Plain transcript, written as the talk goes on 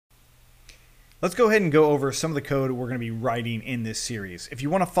Let's go ahead and go over some of the code we're going to be writing in this series. If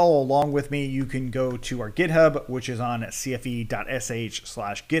you want to follow along with me, you can go to our GitHub, which is on cfe.sh/GitHub,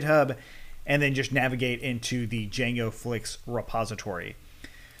 and then just navigate into the Django Flix repository.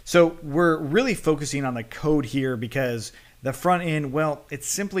 So we're really focusing on the code here because the front end, well, it's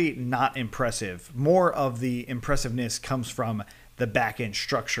simply not impressive. More of the impressiveness comes from the back end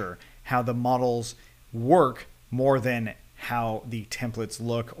structure, how the models work more than how the templates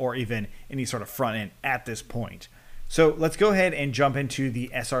look or even any sort of front end at this point. So let's go ahead and jump into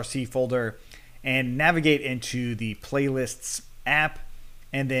the SRC folder and navigate into the playlists app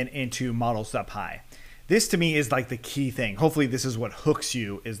and then into models.py. This to me is like the key thing. Hopefully this is what hooks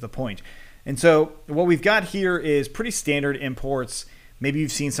you is the point. And so what we've got here is pretty standard imports. Maybe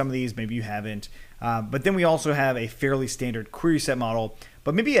you've seen some of these, maybe you haven't. But then we also have a fairly standard query set model,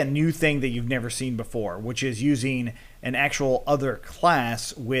 but maybe a new thing that you've never seen before, which is using an actual other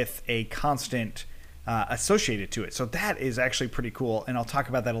class with a constant associated to it. So that is actually pretty cool, and I'll talk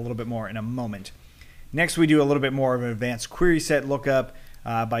about that a little bit more in a moment. Next, we do a little bit more of an advanced query set lookup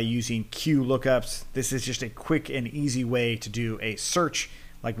by using Q lookups. This is just a quick and easy way to do a search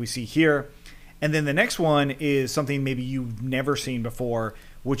like we see here. And then the next one is something maybe you've never seen before,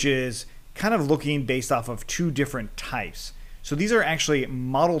 which is kind of looking based off of two different types. So these are actually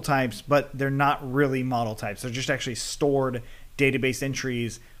model types, but they're not really model types. They're just actually stored database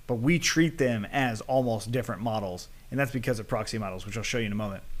entries, but we treat them as almost different models. And that's because of proxy models, which I'll show you in a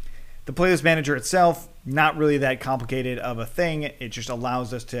moment. The playlist manager itself, not really that complicated of a thing. It just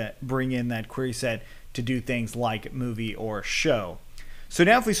allows us to bring in that query set to do things like movie or show. So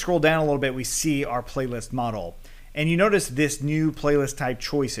now if we scroll down a little bit, we see our playlist model. And you notice this new playlist type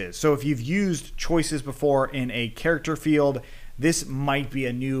choices. So if you've used choices before in a character field, this might be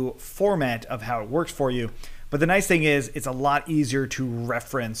a new format of how it works for you. But the nice thing is it's a lot easier to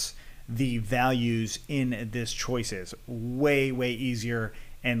reference the values in this choices. Way, way easier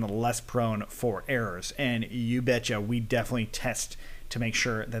and less prone for errors. And you betcha we definitely test to make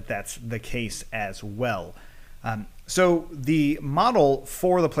sure that that's the case as well. So the model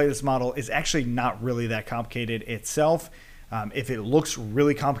for the playlist model is actually not really that complicated itself. If it looks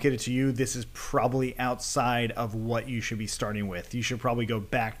really complicated to you, this is probably outside of what you should be starting with. You should probably go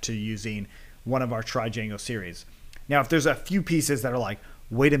back to using one of our Try Django series. Now, if there's a few pieces that are like,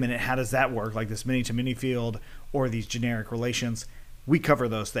 wait a minute, how does that work? Like this many-to-many field or these generic relations, we cover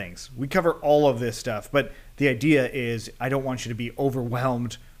those things. We cover all of this stuff, but the idea is I don't want you to be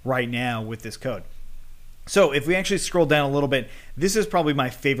overwhelmed right now with this code. So if we actually scroll down a little bit, this is probably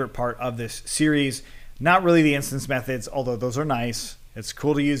my favorite part of this series. Not really the instance methods, although those are nice. It's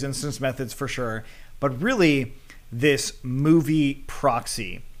cool to use instance methods for sure, but really this movie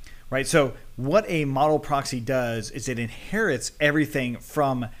proxy, right? So what a model proxy does is it inherits everything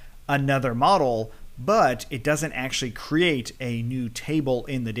from another model, but it doesn't actually create a new table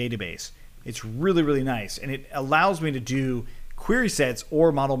in the database. It's really, really nice, and it allows me to do query sets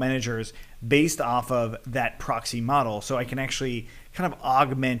or model managers based off of that proxy model. So I can actually kind of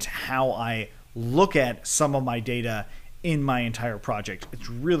augment how I look at some of my data in my entire project. It's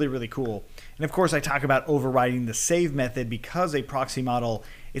really, really cool. And of course, I talk about overriding the save method because a proxy model,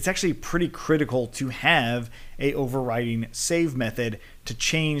 it's actually pretty critical to have a overriding save method to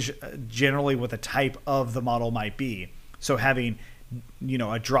change generally what the type of the model might be. So having,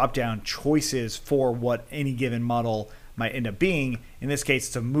 a drop-down choices for what any given model might end up being. In this case,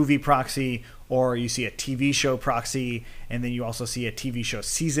 it's a movie proxy, or you see a TV show proxy, and then you also see a TV show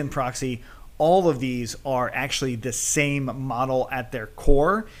season proxy. All of these are actually the same model at their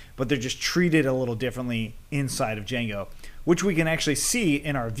core, but they're just treated a little differently inside of Django, which we can actually see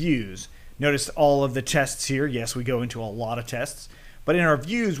in our views. Notice all of the tests here. Yes, we go into a lot of tests, but in our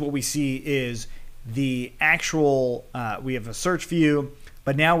views, what we see is the actual, we have a search view,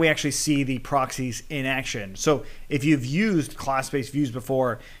 but now we actually see the proxies in action. So if you've used class-based views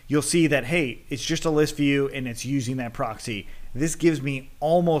before, you'll see that, hey, it's just a list view and it's using that proxy. This gives me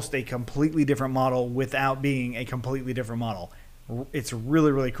almost a completely different model without being a completely different model. It's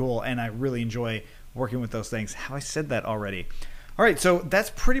really, really cool, and I really enjoy working with those things. Have I said that already? All right, so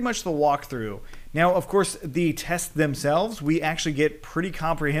that's pretty much the walkthrough. Now, of course, the tests themselves, we actually get pretty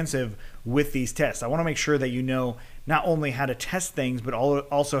comprehensive with these tests. I want to make sure that you know not only how to test things, but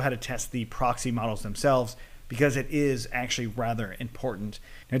also how to test the proxy models themselves, because it is actually rather important.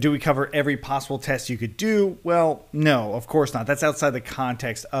 Now, do we cover every possible test you could do? Well, no, of course not. That's outside the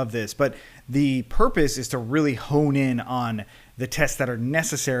context of this, but the purpose is to really hone in on the tests that are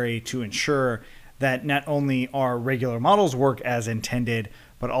necessary to ensure that not only our regular models work as intended,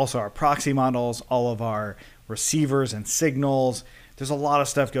 but also our proxy models, all of our receivers and signals. There's a lot of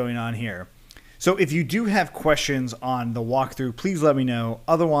stuff going on here. So if you do have questions on the walkthrough, please let me know.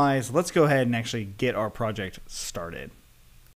 Otherwise, let's go ahead and actually get our project started.